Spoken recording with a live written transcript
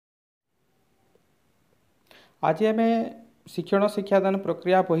आज आम शिक्षण शिक्षादान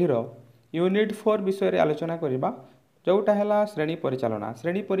प्रक्रिया बहिर यूनिट 4 विषय आलोचना करवा जोटा है श्रेणी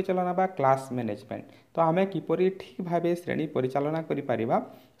परिचालना बा क्लास मैनेजमेंट। तो आम किपरि ठीक भाव श्रेणी परिचालना करिपरिबा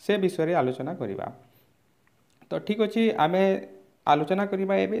से विषय आलोचना करवा। तो ठीक अच्छे आम आलोचना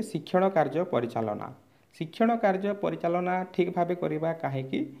करवा एवं शिक्षण कार्य परिचालना ठीक भाव करवा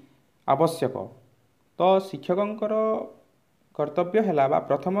कहीं आवश्यक। तो शिक्षकंकर कर्तव्य है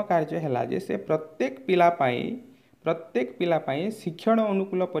प्रथम कार्य है जे से प्रत्येक पिला शिक्षण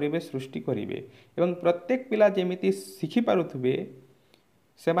अनुकूल परिवेश सृष्टि करेंगे एवं प्रत्येक पिला जेमिति शिखि पारुथिबे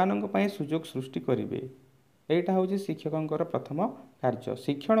सेमानंक पई सुजोग सृष्टि करेंगे। एटा हूँ शिक्षकंकर प्रथम कार्य।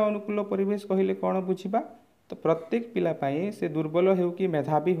 शिक्षण अनुकूल परिवेश कहले कौन बुझिबा, तो प्रत्येक पिला से दुर्बल हो कि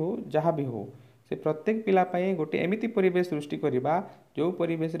मेधावी हो जहाँ भी हो से प्रत्येक पिला गोटे एमिति परिवेश सृष्टि करवा जो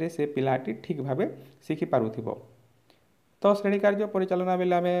परिवेश रे से पिलाटी ठीक भाव शिखि पारुथिबो। तो श्रेणी कार्य परिचालना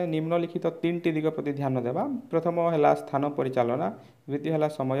बेले आम निम्नलिखित 3टी दिग प्रति ध्यान देवा। प्रथम है स्थान परिचालना, द्वितीय है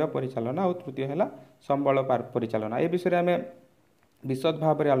समय परिचालना और तृतीय है संबल परिचालना। ए विषय आम विशद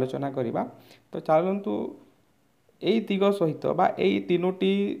भाव में आलोचना करवा। तो चलतु यही दिग सहित बा यही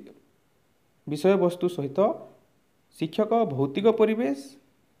 3टी विषय वस्तु सहित शिक्षक भौतिक परिवेश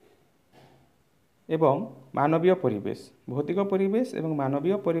एवं मानवीय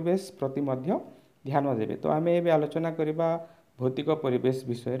परिवेश प्रति मध्य ध्यान देवे। तो आम ए आलोचना करवा भौतिक परिवेश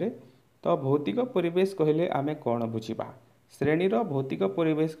विषय रे। तो भौतिक परिवेश कहले आम कौन बुझिबा, श्रेणीर भौतिक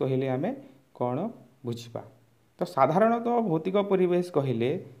परिवेश कहले आम कौन बुझिबा। तो साधारणतः भौतिक परिवेश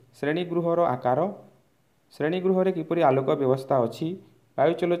कहले श्रेणी गृहर आकार, श्रेणी गृह रे किपरि आलोक व्यवस्था अछि,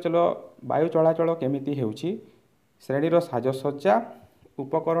 वायु चलाचल केमिति हेउछि, श्रेणीर साजसज्जा,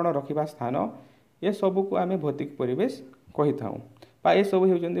 उपकरण रखिबा स्थान, ये सबू को आम भौतिक परिवेश कही था। ये सब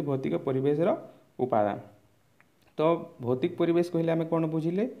होती भौतिक परिवेश उपादान। तो भौतिक परिवेश कहले आम कौन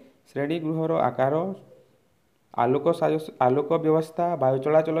बुझिले, श्रेणी गृहर आकार, आलोक व्यवस्था, वायु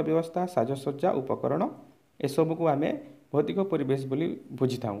चलाचल व्यवस्था, साजसज्जा, उपकरण, ये सब को आम भौतिक परिवेश बोली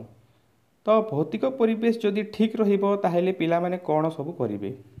बुझी था। तो भौतिक परिवेश जदि ठीक रहिबो ताहेले पिला माने कौन सब करिवे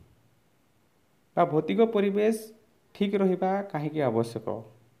बा भौतिक परिवेश ठीक रहिबा काहेकि आवश्यक।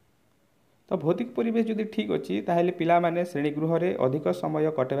 तो भौतिक परिवेश जदि ठीक अच्छी ताहेले पिला माने श्रेणी गृह रे अधिक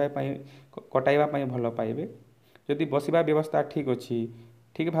समय कटाइबा पई भल पाइबे। जदि बसिबा व्यवस्था ठीक अच्छी,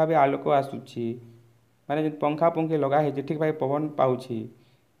 ठीक भाव आलोक आसुची, माने पंखा पंखे लगा है ठीक भाव पवन पाउछि,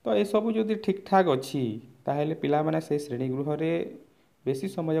 तो ये सब जदि ठीक ठाक अच्छी ताहेले पिला माने से श्रेणी गृह रे बेसी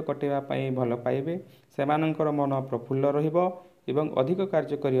समय कटाइबा पई भल पाइबे। सेमानंकर मन प्रफुल्ल रहिबो एवं अधिक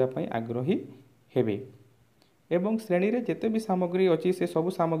कार्य करिबा पई आग्रही हेबे एवं श्रेणी रे जेते भी सामग्री अच्छी से सब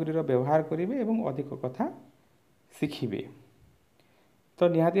सामग्री व्यवहार करेंगे एवं अधिक कथा शिखिबे। तो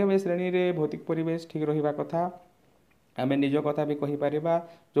निहाती भाव श्रेणी रे भौतिक परिवेश ठीक रहिबा कथा। आम निज कथा भी कहि परिबा,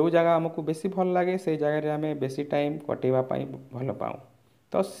 जो जगह आमको बेसी भल लगे से जगह रे आम बेसी टाइम कटेबा पई भल पाऊ।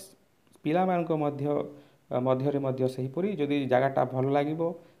 तो पिला मानक मध्य सेहीपरि जदि जगहटा भल लागिबो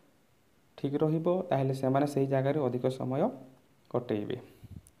ठीक रहिबो ताहेले सेमाने सही जगह रे अधिक समय कटेइबे।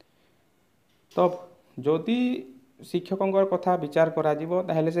 तो जदि शिक्षकों कथा विचार करा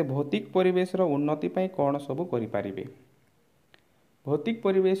ताहेले से भौतिक परिवेश उन्नति पाई कौन सब करिपारिबे। भौतिक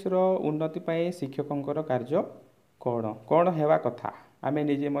परिवेश उन्नति पाई शिक्षकों कार्य कौन हेवा कथा आम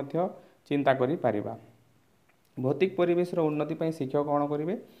निजे मध्य चिंता करि पारिबा। भौतिक परिवेश उन्नति पाई शिक्षक कौन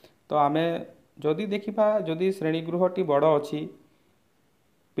करिवे, तो आम जदि देखिबा जदि श्रेणी गृहटी बड़ अच्छी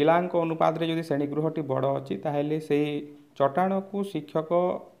पिलांक अनुपात रे जदि श्रेणी गृहटी बड़ अच्छी ताहेले सेही चट्टाण को शिक्षक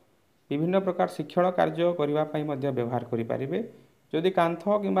विभिन्न प्रकार शिक्षण कार्य करने मध्य व्यवहार करें। जदि कांथ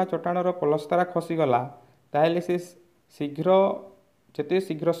किंबा चट्टाणर पलस्तारा खसीगला ताहेले से शीघ्र जेते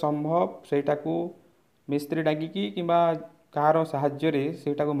शीघ्र संभव सेटा को मिस्त्री डागिकी किंबा कहार साहाय्य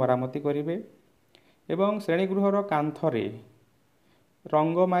सेटा को मरामती करेंगे एवं श्रेणी गृहर कांथरे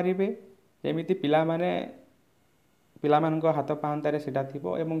रंग मारिबे एमिति पिलामानक हाथ पाहांतारे सेटा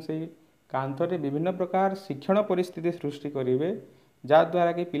थिबो एवं से कांथरे विभिन्न प्रकार शिक्षण परिस्थिति सृष्टि करेंगे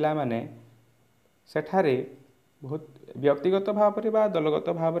जहाँद्वारा कि पिला माने सेठारे बहुत व्यक्तिगत भाव बा दलगत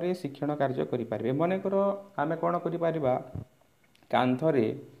भाव में शिक्षण कार्य करें। मनकर आम कौन करिपरिबा, कांथरे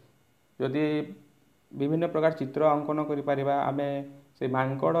जदि विभिन्न प्रकार चित्र अंकन करिपरिबा आम से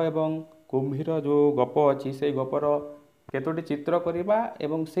मांकड़ एवं कुंभीर जो गप अच्छी से गपर केतोटी चित्र करवा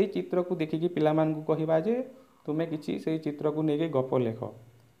एवं से चित्र को देखिकी पिला मानकु कहिबा जे तुमे किछि से चित्र को लेके गप लेख,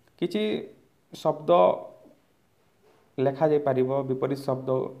 किछि शब्द लेखा जाई पारिबो, विपरीत शब्द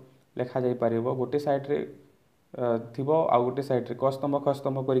लेखा जाई पारिबो, गोटे साइड रे थिबो आ गोटे साइड रे कस्तंभ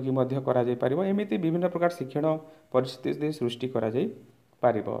खस्तंभ करिकी मध्य करा जाई पारिबो। एमिति विभिन्न प्रकार शिक्षण परिस्थिति सृष्टि करा जाई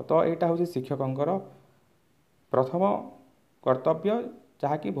पारिबो। तो एटा होछि शिक्षकंकर प्रथम कर्तव्य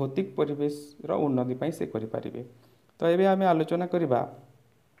ଯାହାକି ଭୌତିକ ପରିବେଶର ଉନ୍ନତି ପାଇଁ ସେ କରିପାରିବେ। ତ ଏବେ ଆମେ ଆଲୋଚନା କରିବା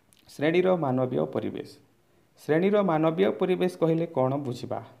ଶ୍ରେଣୀର ମାନବୀୟ ପରିବେଶ। ଶ୍ରେଣୀର ମାନବୀୟ ପରିବେଶ କହିଲେ କ'ଣ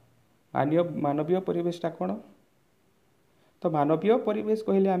ବୁଝିବା? ମାନବୀୟ ପରିବେଶଟା କ'ଣ? ତ ମାନବୀୟ ପରିବେଶ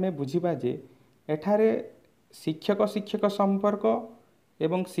କହିଲେ ଆମେ ବୁଝିବା ଯେ ଏଠାରେ ଶିକ୍ଷକ ଶିକ୍ଷକ ସମ୍ପର୍କ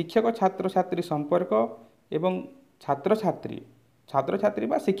ଏବଂ ଶିକ୍ଷକ ଛାତ୍ରଛାତ୍ରୀ ସମ୍ପର୍କ ଏବଂ ଛାତ୍ରଛାତ୍ରୀ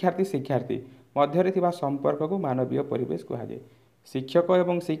ବା ଶିକ୍ଷାର୍ଥୀ ମଧ୍ୟରେ ଥିବା ସମ୍ପର୍କକୁ ମାନବୀୟ ପରିବେଶ କୁହାଯାଏ। ଶିକ୍ଷକ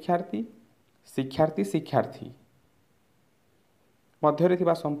ଏବଂ ଶିକ୍ଷାର୍ଥୀ ମଧ୍ୟରେ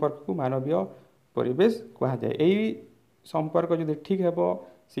ଥିବା ସମ୍ପର୍କକୁ ମାନବୀୟ ପରିବେଶ କୁହାଯାଏ। ଏହି ସମ୍ପର୍କ ଯଦି ଠିକ୍ ହେବ,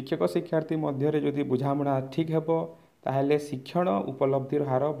 ଶିକ୍ଷକ ଶିକ୍ଷାର୍ଥୀ ମଧ୍ୟରେ ଯଦି ବୁଝାମଣା ଠିକ୍ ହେବ, ତାହେଲେ ଶିକ୍ଷଣ ଉପଲବ୍ଧିର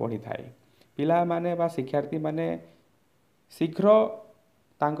ହାର ବଢ଼ିଥାଏ। ପିଲାମାନେ ବା ଶିକ୍ଷାର୍ଥୀମାନେ ଶୀଘ୍ର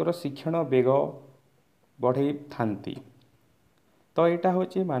ତାଙ୍କର ଶିକ୍ଷଣ ବେଗ ବଢ଼େଇଥାନ୍ତି। ତ ଏଇଟା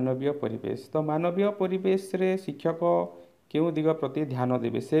ହେଉଛି ମାନବୀୟ ପରିବେଶ। ତ ମାନବୀୟ ପରିବେଶରେ ଶିକ୍ଷକ କେଉଁ ଦିଗ ପ୍ରତି ଧ୍ୟାନ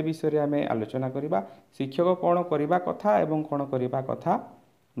ଦେବେ ସେ ବିଷୟରେ ଆମେ ଆଲୋଚନା କରିବା। ଶିକ୍ଷକ କ'ଣ କରିବା କଥା ଏବଂ କ'ଣ କରିବା କଥା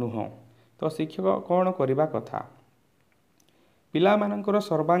ନୁହଁ। ତ ଶିକ୍ଷକ କ'ଣ କରିବା କଥା? ପିଲାମାନଙ୍କର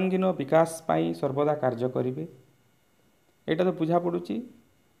ସର୍ବାଙ୍ଗୀନ ବିକାଶ ପାଇଁ ସର୍ବଦା କାର୍ଯ୍ୟ କରିବେ। ଏଇଟା ତ ବୁଝା ପଡ଼ୁଛି,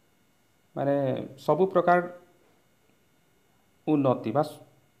 ମାନେ ସବୁ ପ୍ରକାର ଉନ୍ନତି ବା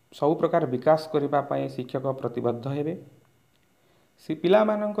ସବୁ ପ୍ରକାର ବିକାଶ କରିବା ପାଇଁ ଶିକ୍ଷକ ପ୍ରତିବଦ୍ଧ ହେବେ। ସେ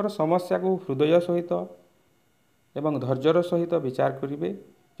ପିଲାମାନଙ୍କର ସମସ୍ୟାକୁ ହୃଦୟ ସହିତ ଏବଂ ଧୈର୍ଯ୍ୟର ସହିତ ବିଚାର କରିବେ।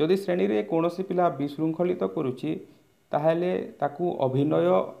 ଯଦି ଶ୍ରେଣୀରେ କୌଣସି ପିଲା ବିଶୃଙ୍ଖଳିତ କରୁଛି, ତାହେଲେ ତାକୁ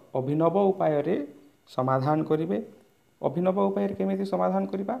ଅଭିନବ ଉପାୟରେ ସମାଧାନ କରିବେ। ଅଭିନବ ଉପାୟରେ କେମିତି ସମାଧାନ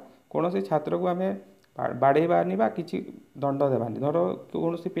କରିବା? କୌଣସି ଛାତ୍ରକୁ ଆମେ ବାଡ଼େଇବାନି ବା କିଛି ଦଣ୍ଡ ଦେବାନି। ଧର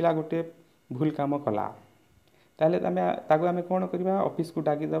କୌଣସି ପିଲା ଗୋଟେ ଭୁଲ କାମ କଲା, ତାହେଲେ ତାକୁ ଆମେ କ'ଣ କରିବା? ଅଫିସକୁ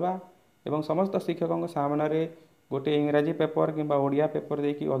ଡାକିଦେବା ଏବଂ ସମସ୍ତ ଶିକ୍ଷକଙ୍କ ସାମ୍ନାରେ ଗୋଟେ ଇଂରାଜୀ ପେପର କିମ୍ବା ଓଡ଼ିଆ ପେପର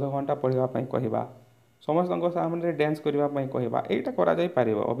ଦେଇକି ଅଧଘଣ୍ଟା ପଢ଼ିବା ପାଇଁ କହିବା। ସମସ୍ତଙ୍କ ସାମ୍ନାରେ ଡ୍ୟାନ୍ସ କରିବା ପାଇଁ କହିବା। ଏଇଟା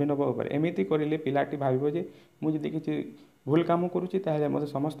କରାଯାଇପାରିବ ଅଭିନବ ଉପରେ। ଏମିତି କରିଲେ ପିଲାଟି ଭାବିବ ଯେ ମୁଁ ଯଦି କିଛି ଭୁଲ କାମ କରୁଛି, ତାହେଲେ ମୋତେ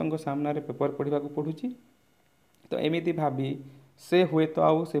ସମସ୍ତଙ୍କ ସାମ୍ନାରେ ପେପର ପଢ଼ିବାକୁ ପଡ଼ୁଛି। ତ ଏମିତି ଭାବି ସେ ହୁଏତ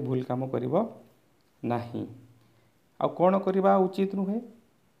ଆଉ ସେ ଭୁଲ କାମ କରିବ ନାହିଁ। ଆଉ କ'ଣ କରିବା ଉଚିତ ନୁହେଁ?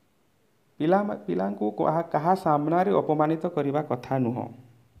 ପିଲାଙ୍କୁ କାହା ସାମ୍ନାରେ ଅପମାନିତ କରିବା କଥା ନୁହଁ।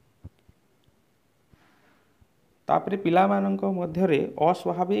 ତାପରେ ପିଲାମାନଙ୍କ ମଧ୍ୟରେ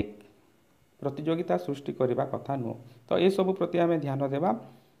ଅସ୍ୱାଭାବିକ ପ୍ରତିଯୋଗିତା ସୃଷ୍ଟି କରିବା କଥା ନୁହଁ। ତ ଏସବୁ ପ୍ରତି ଆମେ ଧ୍ୟାନ ଦେବା,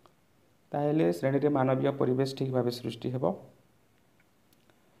 ତାହେଲେ ଶ୍ରେଣୀରେ ମାନବୀୟ ପରିବେଶ ଠିକ୍ ଭାବେ ସୃଷ୍ଟି ହେବ।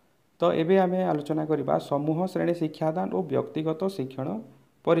 ତ ଏବେ ଆମେ ଆଲୋଚନା କରିବା ସମୂହ ଶ୍ରେଣୀ ଶିକ୍ଷାଦାନ ଓ ବ୍ୟକ୍ତିଗତ ଶିକ୍ଷଣ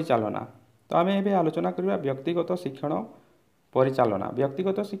ପରିଚାଳନା। ତ ଆମେ ଏବେ ଆଲୋଚନା କରିବା ବ୍ୟକ୍ତିଗତ ଶିକ୍ଷଣ ପରିଚାଳନା।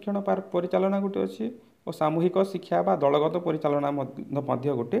 ବ୍ୟକ୍ତିଗତ ଶିକ୍ଷଣ ପରିଚାଳନା ଗୋଟେ ଅଛି ଓ ସାମୂହିକ ଶିକ୍ଷା ବା ଦଳଗତ ପରିଚାଳନା ମଧ୍ୟ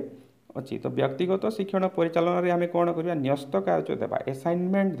ଗୋଟେ ଅଛି। ତ ବ୍ୟକ୍ତିଗତ ଶିକ୍ଷଣ ପରିଚାଳନାରେ ଆମେ କ'ଣ କରିବା? ନ୍ୟସ୍ତ କାର୍ଯ୍ୟ ଦେବା,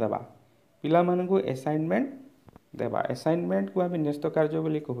 ଆସାଇନମେଣ୍ଟ ଦେବା। ପିଲାମାନଙ୍କୁ ଆସାଇନମେଣ୍ଟକୁ ଆମେ ନ୍ୟସ୍ତ କାର୍ଯ୍ୟ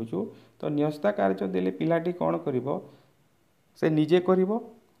ବୋଲି କହୁଛୁ। ତ ନ୍ୟସ୍ତ କାର୍ଯ୍ୟ ଦେଲେ ପିଲାଟି କ'ଣ କରିବ? ସେ ନିଜେ କରିବ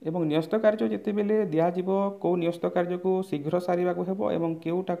ଏବଂ ନ୍ୟସ୍ତ କାର୍ଯ୍ୟ ଯେତେବେଳେ ଦିଆଯିବ, କେଉଁ ନ୍ୟସ୍ତ କାର୍ଯ୍ୟକୁ ଶୀଘ୍ର ସାରିବାକୁ ହେବ ଏବଂ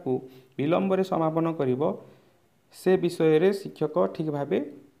କେଉଁଟାକୁ ବିଳମ୍ବରେ ସମାପନ କରିବ, ସେ ବିଷୟରେ ଶିକ୍ଷକ ଠିକ୍ ଭାବେ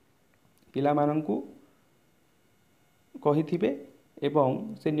ପିଲାମାନଙ୍କୁ କହିଥିବେ ଏବଂ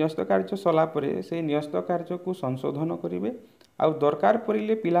ସେ ନ୍ୟସ୍ତ କାର୍ଯ୍ୟ ସରିଲା ପରେ ସେହି ନ୍ୟସ୍ତ କାର୍ଯ୍ୟକୁ ସଂଶୋଧନ କରିବେ। ଆଉ ଦରକାର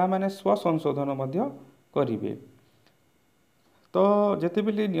ପଡ଼ିଲେ ପିଲାମାନେ ସ୍ୱସଂଶୋଧନ ମଧ୍ୟ କରିବେ। ତ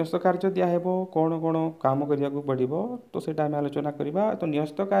ଯେତେବେଳେ ନ୍ୟସ୍ତ କାର୍ଯ୍ୟ ଦିଆହେବ, କ'ଣ କ'ଣ କାମ କରିବାକୁ ପଡ଼ିବ, ତ ସେଇଟା ଆମେ ଆଲୋଚନା କରିବା। ତ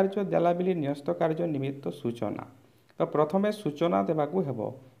ନ୍ୟସ୍ତ କାର୍ଯ୍ୟ ଦେଲା ବେଳେ ନ୍ୟସ୍ତ କାର୍ଯ୍ୟ ନିମିତ୍ତ ସୂଚନା। ତ ପ୍ରଥମେ ସୂଚନା ଦେବାକୁ ହେବ।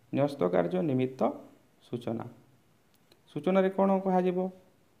 ନ୍ୟସ୍ତ କାର୍ଯ୍ୟ ନିମିତ୍ତ ସୂଚନାରେ କ'ଣ କୁହାଯିବ?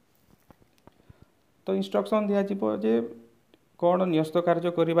 ତ ଇନଷ୍ଟ୍ରକ୍ସନ୍ ଦିଆଯିବ ଯେ କ'ଣ ନ୍ୟସ୍ତ କାର୍ଯ୍ୟ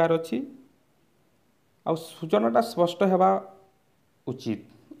କରିବାର ଅଛି। ଆଉ ସୂଚନାଟା ସ୍ପଷ୍ଟ ହେବା ଉଚିତ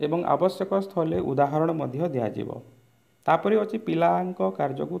ଏବଂ ଆବଶ୍ୟକ ସ୍ଥଳେ ଉଦାହରଣ ମଧ୍ୟ ଦିଆଯିବ। ତାପରେ ଅଛି ପିଲାଙ୍କ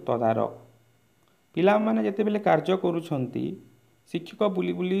କାର୍ଯ୍ୟକୁ ତଦାରଖ। ପିଲାମାନେ ଯେତେବେଳେ କାର୍ଯ୍ୟ କରୁଛନ୍ତି, ଶିକ୍ଷକ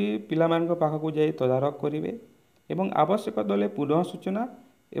ବୁଲି ବୁଲି ପିଲାମାନଙ୍କ ପାଖକୁ ଯାଇ ତଦାରଖ କରିବେ ଏବଂ ଆବଶ୍ୟକ ଦେଲେ ପୁନଃ ସୂଚନା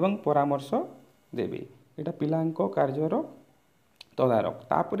ଏବଂ ପରାମର୍ଶ ଦେବେ। ଏଇଟା ପିଲାଙ୍କ କାର୍ଯ୍ୟର ତଦାରଖ।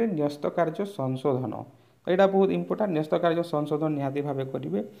 ତାପରେ ନ୍ୟସ୍ତ କାର୍ଯ୍ୟ ସଂଶୋଧନ। ଏଇଟା ବହୁତ ଇମ୍ପୋର୍ଟାଣ୍ଟ। ନ୍ୟସ୍ତ କାର୍ଯ୍ୟ ସଂଶୋଧନ ନିହାତି ଭାବେ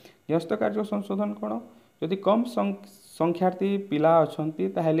କରିବେ। ନ୍ୟସ୍ତ କାର୍ଯ୍ୟ ସଂଶୋଧନ କ'ଣ? ଯଦି କମ୍ ସଂଖ୍ୟାର୍ଥୀ ପିଲା ଅଛନ୍ତି,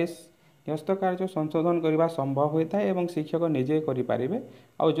 ତାହେଲେ ନ୍ୟସ୍ତ କାର୍ଯ୍ୟ ସଂଶୋଧନ କରିବା ସମ୍ଭବ ହୋଇଥାଏ ଏବଂ ଶିକ୍ଷକ ନିଜେ କରିପାରିବେ।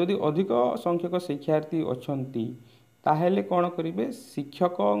 ଆଉ ଯଦି ଅଧିକ ସଂଖ୍ୟକ ଶିକ୍ଷାର୍ଥୀ ଅଛନ୍ତି, ତାହେଲେ କ'ଣ କରିବେ?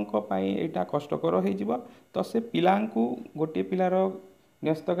 ଶିକ୍ଷକଙ୍କ ପାଇଁ ଏଇଟା କଷ୍ଟକର ହୋଇଯିବ। ତ ସେ ପିଲାଙ୍କୁ ଗୋଟିଏ ପିଲାର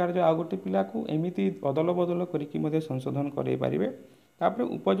ନ୍ୟସ୍ତ କାର୍ଯ୍ୟ ଆଉ ଗୋଟିଏ ପିଲାକୁ ଏମିତି ଅଦଳ ବଦଳ କରିକି ମଧ୍ୟ ସଂଶୋଧନ କରାଇ ପାରିବେ। ତାପରେ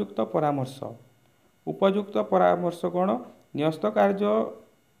ଉପଯୁକ୍ତ ପରାମର୍ଶ କ'ଣ? ନ୍ୟସ୍ତ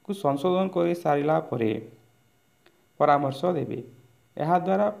କାର୍ଯ୍ୟକୁ ସଂଶୋଧନ କରି ସାରିଲା ପରେ ପରାମର୍ଶ ଦେବେ।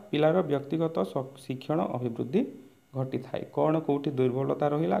 ଏହାଦ୍ୱାରା ପିଲାର ବ୍ୟକ୍ତିଗତ ଶିକ୍ଷଣ ଅଭିବୃଦ୍ଧି घटी थाए कौन कौटी दुर्बलता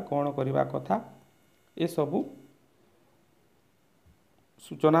रहिला कौन करबा कथा ए सबू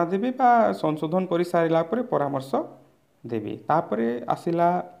सूचना देवे बा संशोधन कर सारा पर परामर्श देवे तापरे आसिला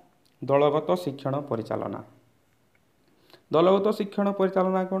दलगत शिक्षण परिचालना दलगत शिक्षण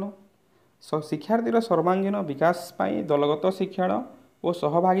परिचालना कौन शिक्षार्थीर सर्वांगीन विकास पाई दलगत शिक्षण और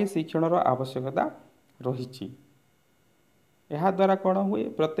सहभागी शिक्षण आवश्यकता रही द्वारा कौन हुए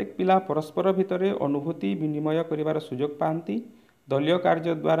प्रत्येक पिला परस्पर भितर अनुभूति विनिमय करिवार सुजोग पाती दलीय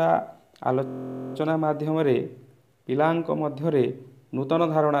कार्य द्वारा आलोचना माध्यम पिलांक मध्यरे नूतन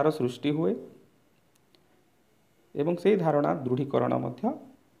धारणार सृष्टि हुए एवं से धारणा दृढ़ीकरण मध्य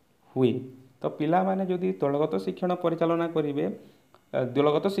हुए तो पिला माने जदि दलगत शिक्षण परिचालना करिवे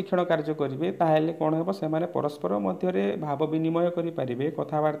दलगत शिक्षण कार्य करेंगे ताहले कौन हे से परस्पर मध्य भाव विनिमय करें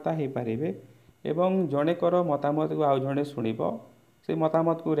कथबार्ता हो पारे एवं जड़े कर मतामत को आउ जड़े शुणव से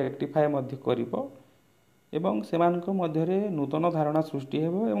मतामत को रेक्टिफाए मध्य नूतन धारणा सृष्टि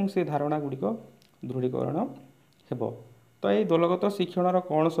हो से धारणा गुड़िक दृढ़ीकरण हो तो ये दलगत शिक्षण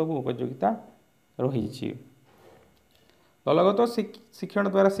कौन सब उपयोगिता रही दलगत शिक्षण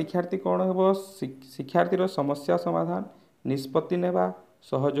द्वारा शिक्षार्थी कौन हो शिक्षार्थीर समस्या समाधान निष्पत्ति नेबा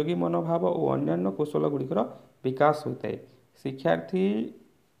सहयोगी मनोभाव और अन्य कौशल गुड़िकर विकास होता है शिक्षार्थी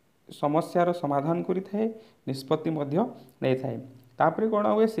समस्यार समाधान करिथाए निष्पत्ति मध्य नहीं थाए तापरे कौन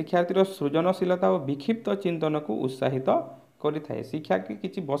हुए शिक्षार्थीर सृजनशीलता और विक्षिप्त चिंतन को उत्साहित करिथाए शिक्षार्थी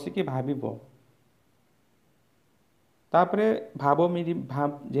किछि बसिकी भाबिबो तापरे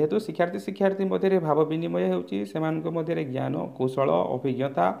जेहेतु शिक्षार्थी मध्य भाव विनिमय होउची सेमानक मध्य ज्ञान कौशल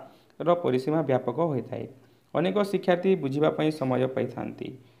अभिज्ञता रो परिसीमा व्यापक होता है अनेक शिक्षार्थी बुझापी समय पाई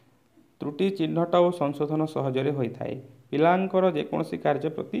त्रुटि चिन्हट और संशोधन सहजरे होता है पिलांकर जेकोसी कार्य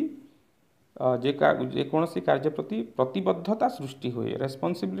प्रति प्रतिबद्धता सृष्टि हुए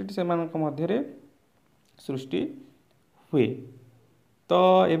रेस्पॉन्सिबिलिटी से मध्य सृष्टि हुए तो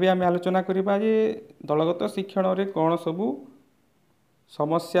एबे आम आलोचना करिबा जे दलगत शिक्षण रे कौन सबू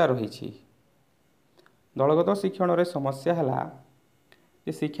समस्या रही दलगत शिक्षण रे समस्या है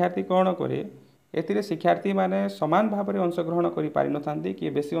जे शिक्षार्थी कौन करे एथिरे शिक्षार्थी माने समान भाव में अंशग्रहण कर पारि नथांती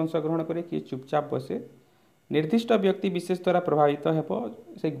किए बेसी अंशग्रहण करे किए चुपचाप बसे निर्दिष्ट व्यक्ति विशेष द्वारा प्रभावित हेबो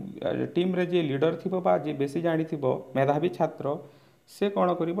से टीम रे जे लीडर थिबो बा जे बेसी जानि थिबो मेधावी छात्र से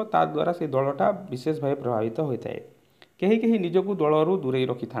कौन करिबो ता द्वारा से दलटा विशेष भाव प्रभावित होता है कहीं कहीं निजको दलरू दूरे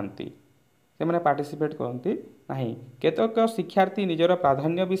रखि थांती से माने पार्टिसिपेट करती नहीं केतक शिक्षार्थी निजर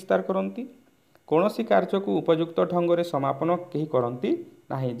प्राधान्य विस्तार करती कौन सी कार्य को उपयुक्त ढंग से समापन कहीं करती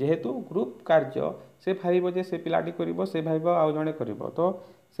नहीं जेहेतु ग्रुप कार्य से भाव से पिलाटी कर से भाव आउ जड़े कर तो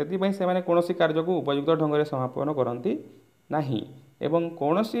से कौन सी कार्य को उपयुक्त ढंग से समापन करती नहीं एवं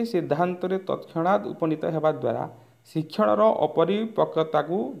कौन सी सिद्धांत तत्क्षणात् उपनीत होगा द्वारा शिक्षण अपरिपक्वता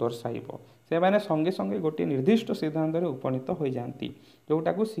को दर्शाइब से मैंने संगे संगे गोटे निर्दिष्ट सिद्धांत उपनीत हो जाती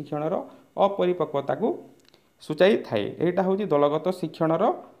जोटा को शिक्षण अपरिपक्वता को सूचाई थाए यहाँ हूँ दलगत शिक्षण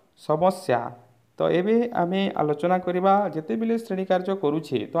समस्या तो एबे आमे आलोचना करिबा जेते बेले श्रेणी कार्य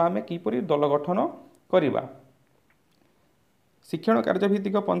करूछे तो आमे किपरि दल गठन करिबा शिक्षण कार्य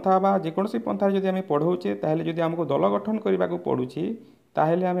भित्तिक पंथा बा जेकोसी पंथा जदि आमे पढ़ौछे ताहेले जदि हमको दल गठन करिबा को पड़ुछि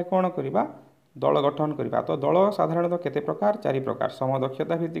ताहेले आमे कोन करिबा दल गठन करिबा तो दल साधारणतः केते प्रकार चारि प्रकार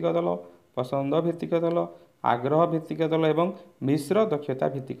समदक्षता भित्तिक दल पसंद भित्तिक दल आग्रह भित्तिक दल एवं मिश्र दक्षता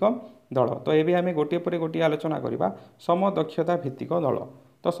भित्तिक दल तो एबे आमे गोटे परे गोटे आलोचना करिबा समदक्षता भित्तिक दल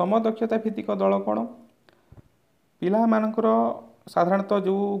तो समदक्षता भित्तिक दल कौन पिला मानकर साधारणतः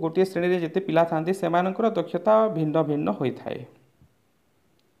जो गोटे श्रेणी रे जेते पिला थांती सेमानकर दक्षता भिन्न भिन्न होता है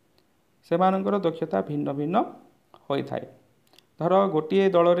सेमानकर दक्षता भिन्न भिन्न होता है धर गोटे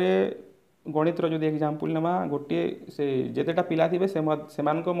दल रे गणितर जो एग्जांपल नेमा गोटे से जेतेटा पिला थिबे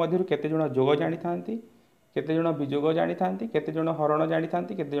सेमानक मध्यरु केते जण जोग जानि थांती केते जण विजोग जानि थांती केते जण हरण जानि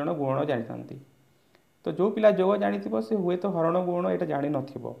थांती केते जण गुण जानि थांती तो जो पिला जोग जानी से हुए तो हरण गुण यहाँ जानी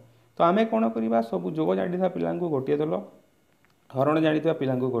नथिबो तो आमे कौन करवा सब जोग जानी पिला गोटे दल हरण जानी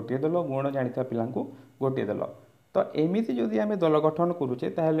पिला गोटे दल गुण जानी पिला गोटे दल तो एमती जदि आम दल गठन करुचे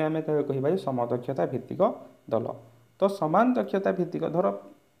ताहले आमे कहबा समदक्षता भित्तिक दल तो समान दक्षता भित्तिक धर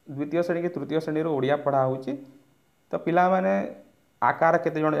द्वितीय श्रेणी के तृतीय श्रेणी ओडिया पढ़ा होची तो पिला माने आकार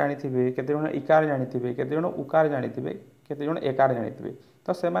केते जण जानी थिबे केते जण इकार जानी थिबे केते जण उकार जानी थिबे केते जण एकार जानी थिबे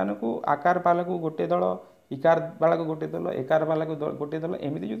तो सेमान को आकार बाला को गोटे दल इकार बाला को गोटे दल एकार बाला को गोटे दल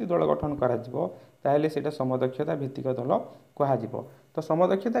एमती जदि दल गठन करा जिवो ताहेले सेटा समदक्षता भित्तिक दल कहा जिवो तो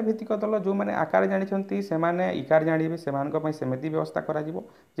समदक्षता भित्तिक दल जो माने आकार जानि छंती से माने इकार जानिबे सेमानक पई सेमिति व्यवस्था करा जिवो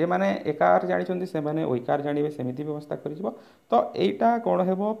जे माने एकार जानि छंती से माने ओइकार जानिबे सेमिति व्यवस्था करि जिवो तो एटा कोन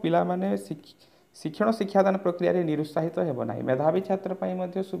हेबो पिला माने शिक्षण शिक्षादान प्रक्रिया रे निरुत्साहित हेबो नाही मेधावी छात्र पई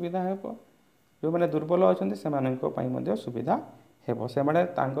मध्ये सुविधा हेबो ଯେଉଁମାନେ ଦୁର୍ବଳ ଅଛନ୍ତି ସେମାନଙ୍କ ପାଇଁ ମଧ୍ୟ ସୁବିଧା ହେବ। ସେମାନେ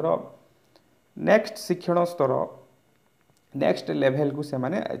ତାଙ୍କର ନେକ୍ସଟ ଶିକ୍ଷଣ ସ୍ତର ନେକ୍ସଟ ଲେଭେଲକୁ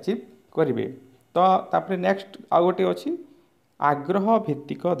ସେମାନେ ଆଚିଭ୍ କରିବେ। ତ ତାପରେ ନେକ୍ସଟ ଆଉ ଗୋଟେ ଅଛି ଆଗ୍ରହ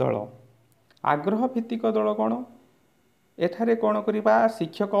ଭିତ୍ତିକ ଦଳ। ଆଗ୍ରହ ଭିତ୍ତିକ ଦଳ କ'ଣ? ଏଠାରେ କ'ଣ କରିବା,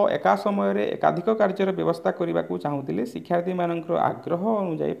 ଶିକ୍ଷକ ଏକା ସମୟରେ ଏକାଧିକ କାର୍ଯ୍ୟର ବ୍ୟବସ୍ଥା କରିବାକୁ ଚାହୁଁଥିଲେ ଶିକ୍ଷାର୍ଥୀମାନଙ୍କର ଆଗ୍ରହ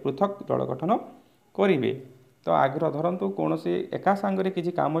ଅନୁଯାୟୀ ପୃଥକ ଦଳ ଗଠନ କରିବେ। ତ ଆଗ୍ରହ ଧରନ୍ତୁ କୌଣସି ଏକା ସାଙ୍ଗରେ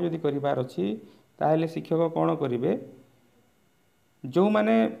କିଛି କାମ ଯଦି କରିବାର ଅଛି ତାହେଲେ ଶିକ୍ଷକ କ'ଣ କରିବେ,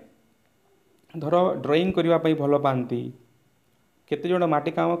 ଯେଉଁମାନେ ଧର ଡ୍ରଇଂ କରିବା ପାଇଁ ଭଲ ପାଆନ୍ତି, କେତେଜଣ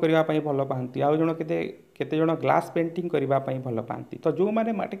ମାଟି କାମ କରିବା ପାଇଁ ଭଲ ପାଆନ୍ତି, ଆଉ କେତେଜଣ ଗ୍ଲାସ୍ ପେଣ୍ଟିଂ କରିବା ପାଇଁ ଭଲ ପାଆନ୍ତି। ତ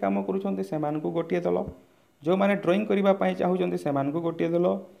ଯେଉଁମାନେ ମାଟି କାମ କରୁଛନ୍ତି ସେମାନଙ୍କୁ ଗୋଟିଏ ଦଳ, ଯେଉଁମାନେ ଡ୍ରଇଂ କରିବା ପାଇଁ ଚାହୁଁଛନ୍ତି ସେମାନଙ୍କୁ ଗୋଟିଏ ଦଳ,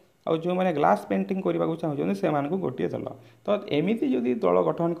 ଆଉ ଯେଉଁମାନେ ଗ୍ଲାସ୍ ପେଣ୍ଟିଂ କରିବାକୁ ଚାହୁଁଛନ୍ତି ସେମାନଙ୍କୁ ଗୋଟିଏ ଦଳ। ତ ଏମିତି ଯଦି ଦଳ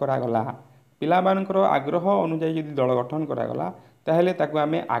ଗଠନ କରାଗଲା, ପିଲାମାନଙ୍କର ଆଗ୍ରହ ଅନୁଯାୟୀ ଯଦି ଦଳ ଗଠନ କରାଗଲା ତାହେଲେ ତାକୁ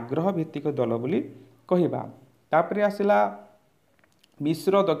ଆମେ ଆଗ୍ରହ ଭିତ୍ତିକ ଦଳ ବୋଲି କହିବା। ତାପରେ ଆସିଲା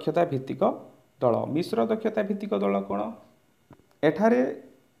ମିଶ୍ର ଦକ୍ଷତା ଭିତ୍ତିକ ଦଳ। ମିଶ୍ର ଦକ୍ଷତା ଭିତ୍ତିକ ଦଳ କ'ଣ? ଏଠାରେ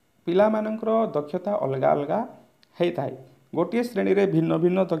ପିଲାମାନଙ୍କର ଦକ୍ଷତା ଅଲଗା ଅଲଗା ହେଇଥାଏ। ଗୋଟିଏ ଶ୍ରେଣୀରେ ଭିନ୍ନ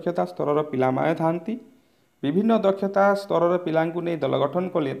ଭିନ୍ନ ଦକ୍ଷତା ସ୍ତରର ପିଲାମାନେ ଥାଆନ୍ତି। ବିଭିନ୍ନ ଦକ୍ଷତା ସ୍ତରର ପିଲାଙ୍କୁ ନେଇ ଦଳ ଗଠନ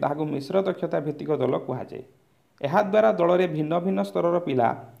କଲେ ତାହାକୁ ମିଶ୍ର ଦକ୍ଷତା ଭିତ୍ତିକ ଦଳ କୁହାଯାଏ। ଏହାଦ୍ୱାରା ଦଳରେ ଭିନ୍ନ ଭିନ୍ନ ସ୍ତରର ପିଲା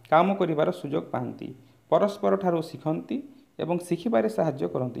କାମ କରିବାର ସୁଯୋଗ ପାଆନ୍ତି, ପରସ୍ପର ଠାରୁ ଶିଖନ୍ତି ଏବଂ ଶିଖିବାରେ ସାହାଯ୍ୟ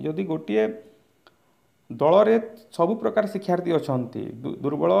କରନ୍ତି। ଯଦି ଗୋଟିଏ ଦଳରେ ସବୁ ପ୍ରକାର ଶିକ୍ଷାର୍ଥୀ ଅଛନ୍ତି,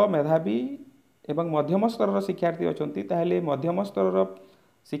 ଦୁର୍ବଳ, ମେଧାବୀ ଏବଂ ମଧ୍ୟମ ସ୍ତରର ଶିକ୍ଷାର୍ଥୀ ଅଛନ୍ତି, ତାହେଲେ ମଧ୍ୟମ ସ୍ତରର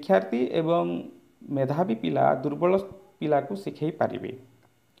ଶିକ୍ଷାର୍ଥୀ ଏବଂ ମେଧାବୀ ପିଲା ଦୁର୍ବଳ ପିଲାକୁ ଶିଖାଇ ପାରିବେ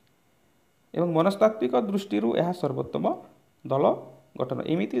ଏବଂ ମନସ୍ତାତ୍ତ୍ୱିକ ଦୃଷ୍ଟିରୁ ଏହା ସର୍ବୋତ୍ତମ ଦଳ ଗଠନ।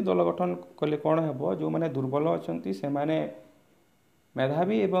 ଏମିତି ଦଳ ଗଠନ କଲେ କ'ଣ ହେବ, ଯେଉଁମାନେ ଦୁର୍ବଳ ଅଛନ୍ତି ସେମାନେ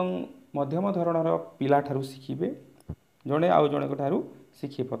ମେଧାବୀ ଏବଂ ମଧ୍ୟମ ଧରଣର ପିଲାଠାରୁ ଶିଖିବେ, ଜଣେ ଆଉ ଜଣଙ୍କ ଠାରୁ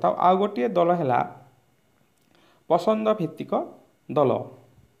ଶିଖିବ। ତ ଆଉ ଗୋଟିଏ ଦଳ ହେଲା ପସନ୍ଦ ଭିତ୍ତିକ ଦଳ।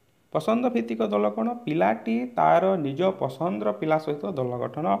 ପସନ୍ଦ ଭିତ୍ତିକ ଦଳ କ'ଣ? ପିଲାଟି ତାର ନିଜ ପସନ୍ଦର ପିଲା ସହିତ ଦଳ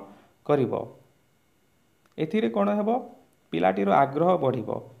ଗଠନ କରିବ। ଏଥିରେ କ'ଣ ହେବ, ପିଲାଟିର ଆଗ୍ରହ ବଢ଼ିବ।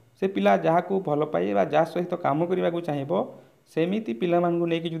 ସେ ପିଲା ଯାହାକୁ ଭଲ ପାଏ ବା ଯାହା ସହିତ କାମ କରିବାକୁ ଚାହିଁବ ସେମିତି ପିଲାମାନଙ୍କୁ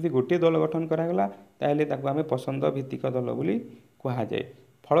ନେଇକି ଯଦି ଗୋଟିଏ ଦଳ ଗଠନ କରାଗଲା ତାହେଲେ ତାକୁ ଆମେ ପସନ୍ଦ ଭିତ୍ତିକ ଦଳ ବୋଲି କୁହାଯାଏ।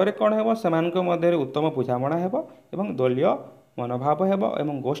 ଫଳରେ କ'ଣ ହେବ, ସେମାନଙ୍କ ମଧ୍ୟରେ ଉତ୍ତମ ବୁଝାମଣା ହେବ ଏବଂ ଦଳୀୟ ମନୋଭାବ ହେବ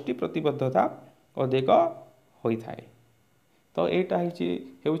ଏବଂ ଗୋଷ୍ଠୀ ପ୍ରତିବଦ୍ଧତା ଅଧିକ ହୋଇଥାଏ। ତ ଏଇଟା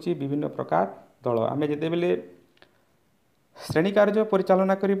ହେଉଛି ବିଭିନ୍ନ ପ୍ରକାର ଦଳ। ଆମେ ଯେତେବେଳେ ଶ୍ରେଣୀ କାର୍ଯ୍ୟ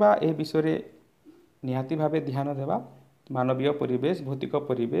ପରିଚାଳନା କରିବା ଏ ବିଷୟରେ ନିହାତି ଭାବେ ଧ୍ୟାନ ଦେବା। ମାନବୀୟ ପରିବେଶ, ଭୌତିକ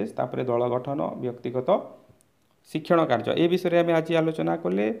ପରିବେଶ, ତାପରେ ଦଳ ଗଠନ, ବ୍ୟକ୍ତିଗତ ଶିକ୍ଷଣ କାର୍ଯ୍ୟ, ଏ ବିଷୟରେ ଆମେ ଆଜି ଆଲୋଚନା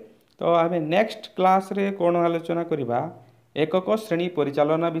କଲେ। ତ ଆମେ ନେକ୍ସଟ କ୍ଲାସ୍ରେ କ'ଣ ଆଲୋଚନା କରିବା, ଏକକ ଶ୍ରେଣୀ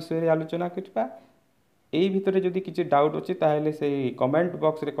ପରିଚାଳନା ବିଷୟରେ ଆଲୋଚନା କରିବା। ଏଇ ଭିତରେ ଯଦି କିଛି ଡାଉଟ୍ ଅଛି ତାହେଲେ ସେଇ କମେଣ୍ଟ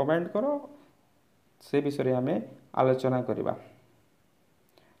ବକ୍ସରେ କମେଣ୍ଟ କର, ସେ ବିଷୟରେ ଆମେ ଆଲୋଚନା କରିବା।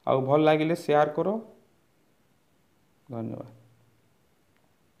 ଆଉ ଭଲ ଲାଗିଲେ ସେୟାର କର। ଧନ୍ୟବାଦ।